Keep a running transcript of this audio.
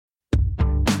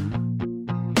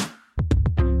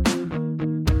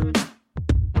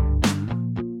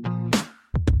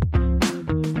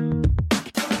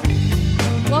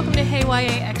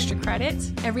HeyYA Extra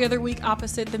Credit. Every other week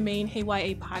opposite the main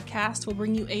HeyYA podcast, we'll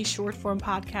bring you a short-form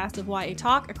podcast of YA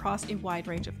talk across a wide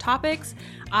range of topics.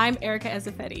 I'm Erica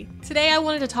Ezeifedi. Today I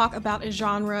wanted to talk about a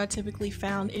genre typically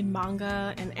found in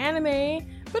manga and anime,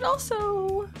 but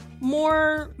also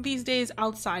more these days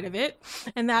outside of it,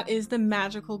 and that is the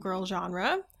magical girl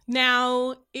genre.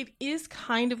 Now, it is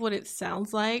kind of what it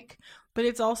sounds like, but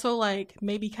it's also like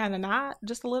maybe kind of not,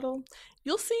 just a little.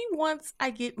 You'll see once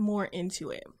I get more into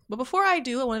it. But before I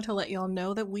do, I wanted to let y'all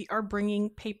know that we are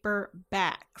bringing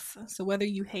paperbacks. So whether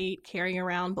you hate carrying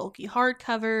around bulky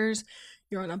hardcovers,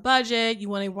 you're on a budget, you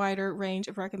want a wider range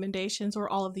of recommendations, or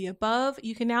all of the above,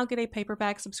 you can now get a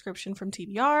paperback subscription from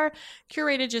TBR,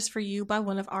 curated just for you by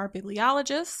one of our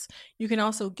bibliologists. You can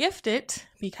also gift it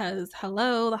because,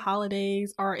 hello, the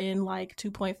holidays are in like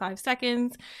 2.5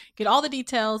 seconds. Get all the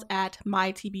details at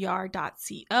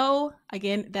mytbr.co.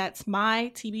 Again, that's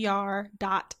mytbr.co.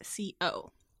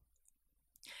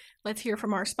 Let's hear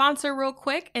from our sponsor real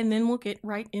quick, and then we'll get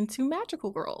right into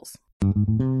Magical Girls.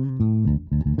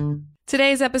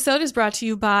 Today's episode is brought to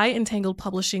you by Entangled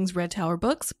Publishing's Red Tower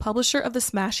Books, publisher of the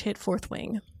smash hit Fourth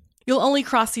Wing. You'll only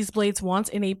cross these blades once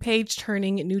in a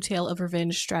page-turning new tale of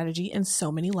revenge, strategy, and so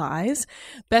many lies.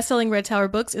 Best-selling Red Tower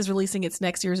Books is releasing its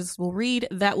next irresistible read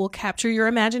that will capture your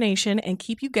imagination and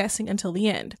keep you guessing until the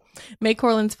end. May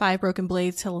Corlin's Five Broken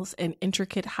Blades tells an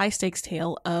intricate, high-stakes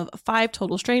tale of 5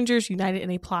 total strangers united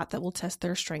in a plot that will test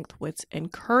their strength, wits,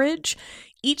 and courage.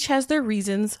 Each has their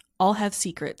reasons, all have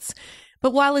secrets.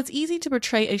 But while it's easy to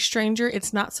betray a stranger,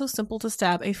 it's not so simple to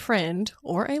stab a friend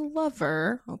or a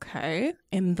lover,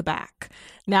 in the back.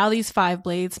 Now these 5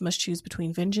 blades must choose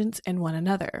between vengeance and one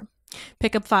another.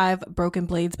 Pick up 5 Broken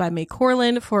Blades by May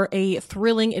Corlin for a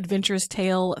thrilling, adventurous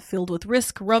tale filled with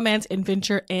risk, romance,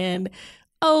 adventure, and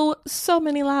so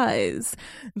many lies.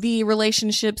 The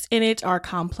relationships in it are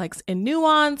complex and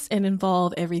nuanced and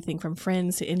involve everything from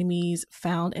friends to enemies,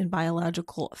 found and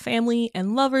biological family,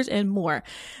 and lovers, and more.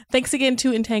 Thanks again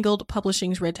to Entangled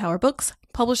Publishing's Red Tower Books,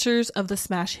 publishers of the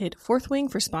smash hit Fourth Wing,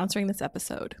 for sponsoring this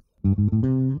episode.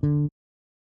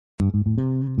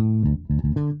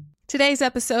 Today's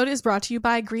episode is brought to you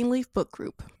by Greenleaf Book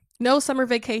Group. No summer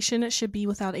vacation should be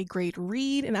without a great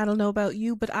read, and I don't know about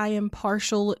you, but I am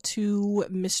partial to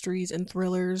mysteries and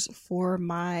thrillers for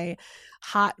my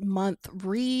hot month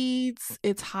reads.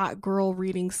 It's hot girl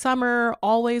reading summer,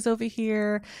 always over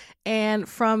here. And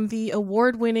from the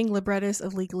award-winning librettist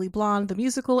of Legally Blonde, the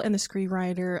musical, and the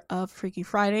screenwriter of Freaky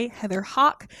Friday, Heather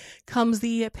Hach, comes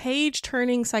the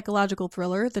page-turning psychological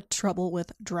thriller, The Trouble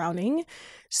with Drowning.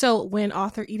 So when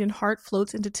author Eden Hart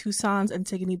floats into Tucson's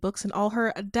Antigone Books in all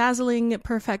her dazzling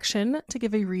perfection to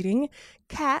give a reading,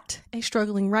 Kat, a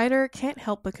struggling writer, can't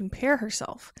help but compare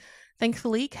herself.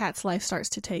 Thankfully, Kat's life starts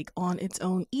to take on its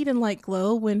own Eden-like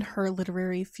glow when her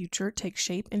literary future takes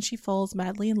shape and she falls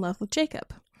madly in love with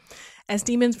Jacob. As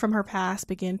demons from her past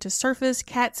begin to surface,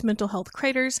 Kat's mental health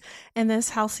craters, and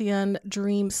this halcyon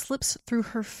dream slips through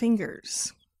her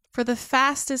fingers. For the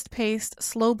fastest-paced,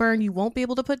 slow burn you won't be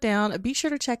able to put down, be sure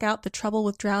to check out The Trouble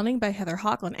with Drowning by Heather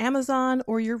Hach on Amazon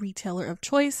or your retailer of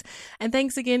choice. And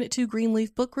thanks again to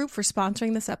Greenleaf Book Group for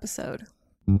sponsoring this episode.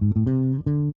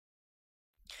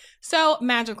 So,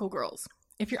 Magical Girls.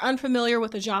 If you're unfamiliar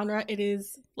with the genre, it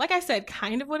is, like I said,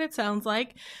 kind of what it sounds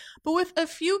like, but with a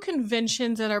few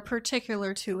conventions that are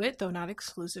particular to it, though not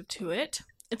exclusive to it.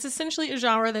 It's essentially a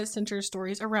genre that centers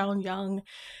stories around young,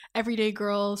 everyday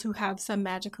girls who have some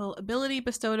magical ability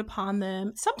bestowed upon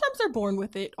them. Sometimes they're born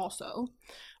with it also.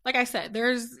 Like I said,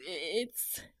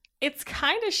 it's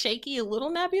kind of shaky, a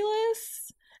little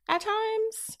nebulous at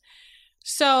times.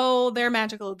 So their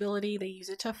magical ability, they use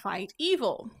it to fight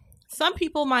evil. Some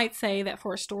people might say that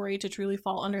for a story to truly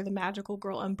fall under the magical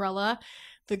girl umbrella,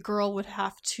 the girl would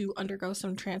have to undergo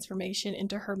some transformation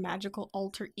into her magical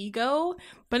alter ego,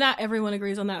 but not everyone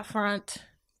agrees on that front.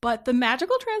 But the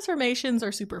magical transformations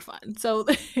are super fun. So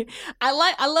I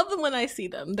love them when I see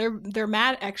them. They're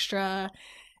mad extra,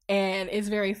 and it's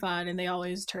very fun, and they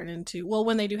always turn into, well,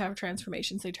 when they do have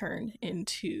transformations, they turn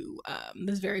into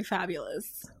this very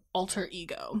fabulous alter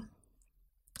ego.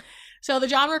 So the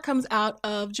genre comes out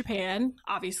of Japan,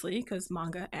 obviously, because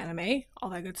manga, anime,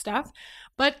 all that good stuff.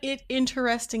 But it,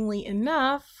 interestingly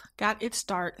enough, got its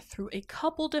start through a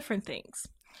couple different things.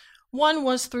 One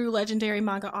was through legendary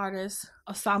manga artist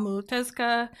Osamu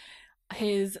Tezuka,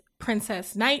 his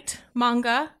Princess Knight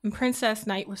manga. And Princess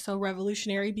Knight was so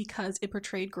revolutionary because it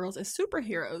portrayed girls as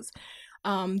superheroes.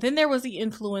 Then there was the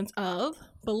influence of,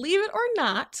 believe it or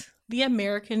not, the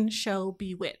American show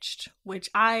Bewitched, which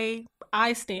I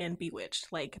stand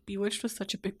Bewitched. Like, Bewitched was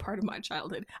such a big part of my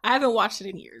childhood. I haven't watched it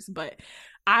in years, but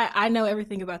I know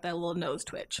everything about that little nose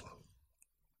twitch.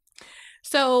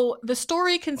 So the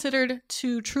story considered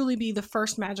to truly be the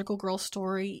first magical girl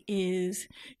story is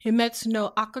Himetsu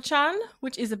no Ako-chan,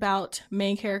 which is about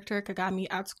main character Kagami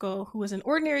Atsuko, who is an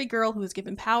ordinary girl who is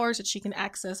given powers that she can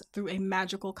access through a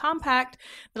magical compact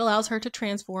that allows her to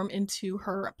transform into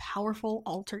her powerful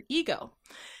alter ego.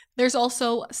 There's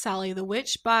also Sally the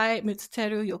Witch by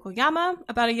Mitsuteru Yokoyama,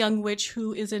 about a young witch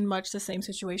who is in much the same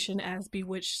situation as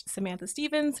bewitched Samantha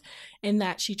Stevens, in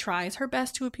that she tries her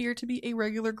best to appear to be a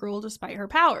regular girl despite her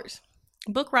powers.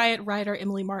 Book Riot writer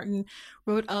Emily Martin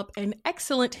wrote up an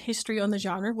excellent history on the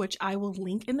genre, which I will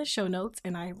link in the show notes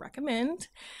and I recommend.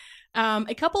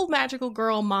 A couple of magical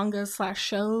girl mangas /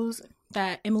 shows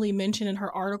that Emily mentioned in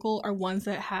her article are ones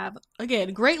that have,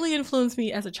 again, greatly influenced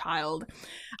me as a child.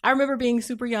 I remember being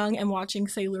super young and watching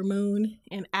Sailor Moon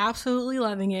and absolutely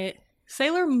loving it.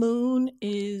 Sailor Moon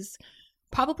is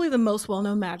probably the most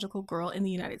well-known magical girl in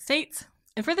the United States.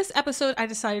 And for this episode, I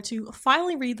decided to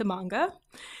finally read the manga.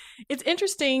 It's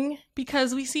interesting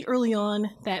because we see early on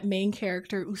that main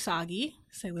character Usagi,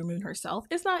 Sailor Moon herself,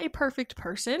 is not a perfect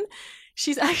person.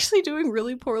 She's actually doing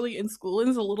really poorly in school and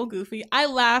is a little goofy. I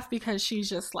laugh because she's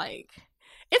just like,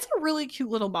 it's a really cute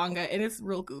little manga and it's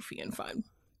real goofy and fun.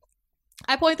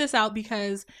 I point this out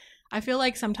because I feel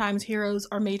like sometimes heroes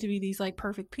are made to be these like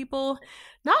perfect people.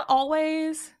 Not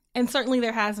always. And certainly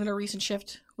there has been a recent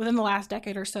shift within the last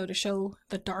decade or so to show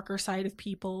the darker side of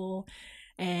people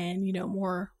and, you know,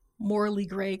 more morally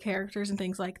gray characters and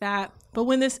things like that. But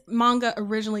when this manga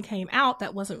originally came out,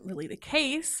 that wasn't really the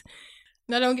case.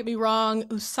 Now, don't get me wrong,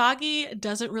 Usagi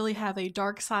doesn't really have a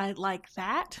dark side like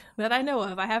that I know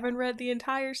of. I haven't read the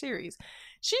entire series.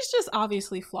 She's just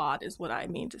obviously flawed, is what I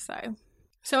mean to say.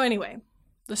 So anyway,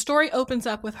 the story opens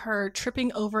up with her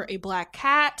tripping over a black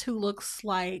cat who looks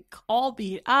like all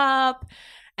beat up,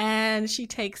 and she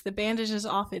takes the bandages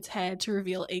off its head to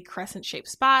reveal a crescent-shaped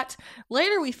spot.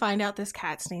 Later, we find out this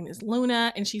cat's name is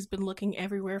Luna, and she's been looking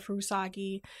everywhere for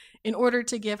Usagi in order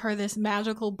to give her this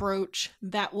magical brooch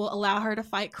that will allow her to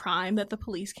fight crime that the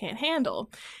police can't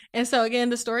handle. And so, again,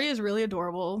 the story is really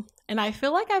adorable, and I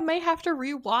feel like I may have to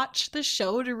rewatch the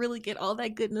show to really get all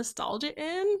that good nostalgia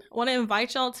in. I want to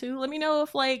invite y'all to. Let me know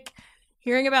if, like,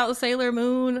 hearing about Sailor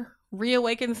Moon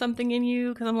reawakens something in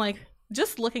you, because I'm like,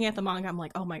 just looking at the manga, I'm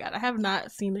like, oh my god, I have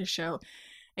not seen this show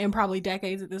in probably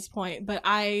decades at this point, but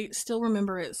I still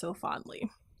remember it so fondly.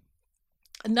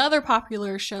 Another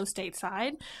popular show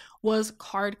stateside was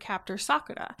Cardcaptor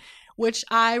Sakura, which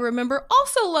I remember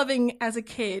also loving as a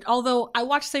kid, although I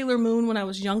watched Sailor Moon when I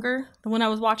was younger than when I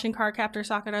was watching Cardcaptor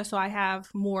Sakura, so I have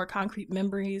more concrete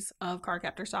memories of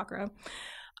Cardcaptor Sakura.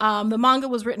 The manga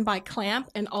was written by Clamp,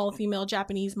 an all-female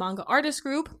Japanese manga artist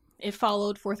group. It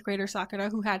followed fourth grader Sakura,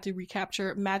 who had to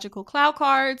recapture magical Clow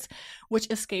cards, which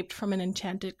escaped from an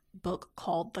enchanted book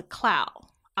called The Clow.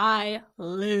 I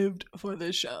lived for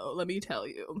this show, let me tell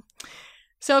you.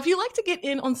 So if you like to get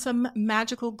in on some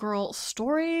magical girl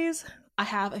stories, I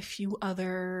have a few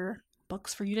other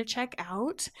books for you to check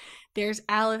out. There's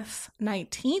Alice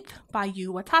 19th by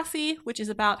Yu Watase, which is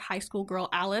about high school girl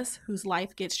Alice, whose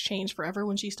life gets changed forever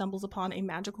when she stumbles upon a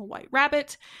magical white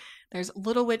rabbit. There's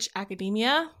Little Witch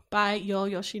Academia by Yo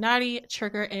Yoshinari,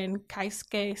 Trigger, and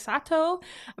Keisuke Sato,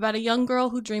 about a young girl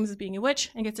who dreams of being a witch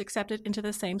and gets accepted into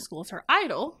the same school as her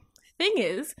idol. Thing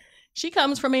is, she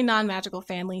comes from a non-magical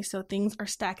family, so things are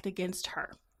stacked against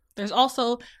her. There's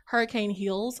also Hurricane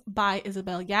Heels by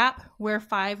Isabelle Yap, where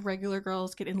 5 regular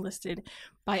girls get enlisted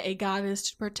by a goddess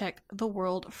to protect the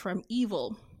world from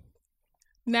evil.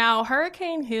 Now,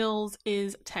 Hurricane Heels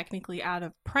is technically out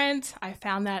of print. I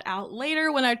found that out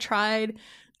later when I tried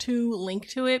to link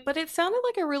to it, but it sounded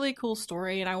like a really cool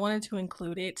story and I wanted to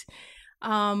include it.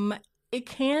 It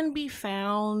can be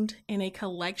found in a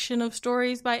collection of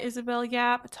stories by Isabelle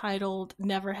Yap titled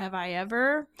Never Have I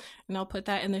Ever, and I'll put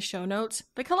that in the show notes.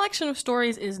 The collection of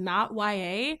stories is not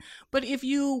YA, but if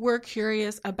you were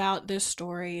curious about this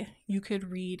story, you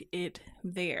could read it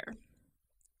there.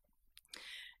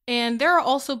 And there are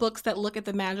also books that look at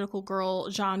the magical girl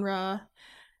genre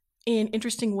in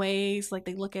interesting ways, like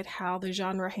they look at how the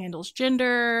genre handles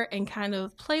gender and kind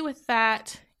of play with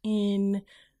that in,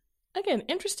 again,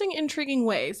 interesting, intriguing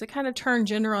ways. They kind of turn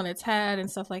gender on its head and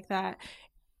stuff like that.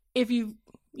 If you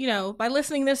know, by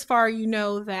listening this far, you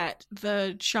know that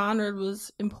the genre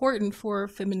was important for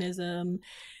feminism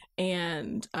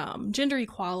and gender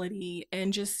equality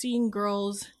and just seeing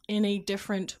girls in a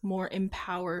different, more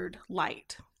empowered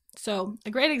light. So a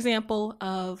great example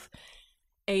of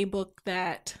a book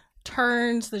that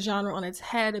turns the genre on its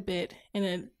head a bit in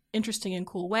an interesting and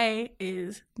cool way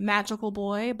is Magical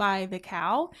Boy by The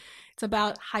Cow. It's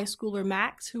about high schooler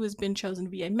Max, who has been chosen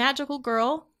to be a magical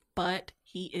girl, but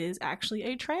he is actually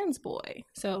a trans boy.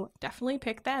 So definitely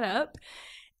pick that up.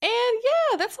 And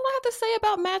yeah, that's all I have to say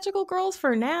about magical girls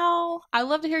for now. I'd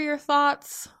love to hear your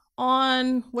thoughts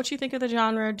on what you think of the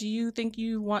genre. Do you think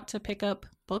you want to pick up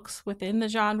books within the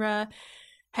genre?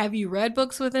 Have you read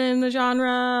books within the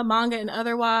genre, manga and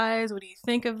otherwise? What do you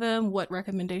think of them? What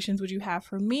recommendations would you have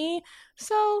for me?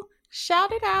 So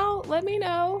shout it out. Let me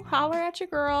know. Holler at your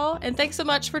girl. And thanks so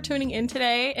much for tuning in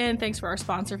today. And thanks for our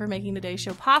sponsor for making today's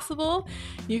show possible.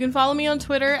 You can follow me on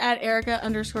Twitter at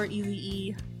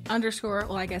Erica_EZE_,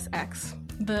 well, I guess X,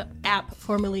 the app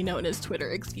formerly known as Twitter,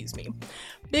 excuse me.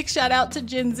 Big shout out to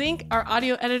Jen Zink, our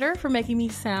audio editor, for making me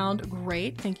sound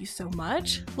great. Thank you so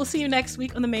much. We'll see you next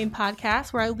week on the main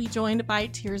podcast, where I will be joined by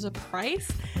Tears of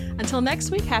Price. Until next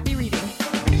week, happy reading.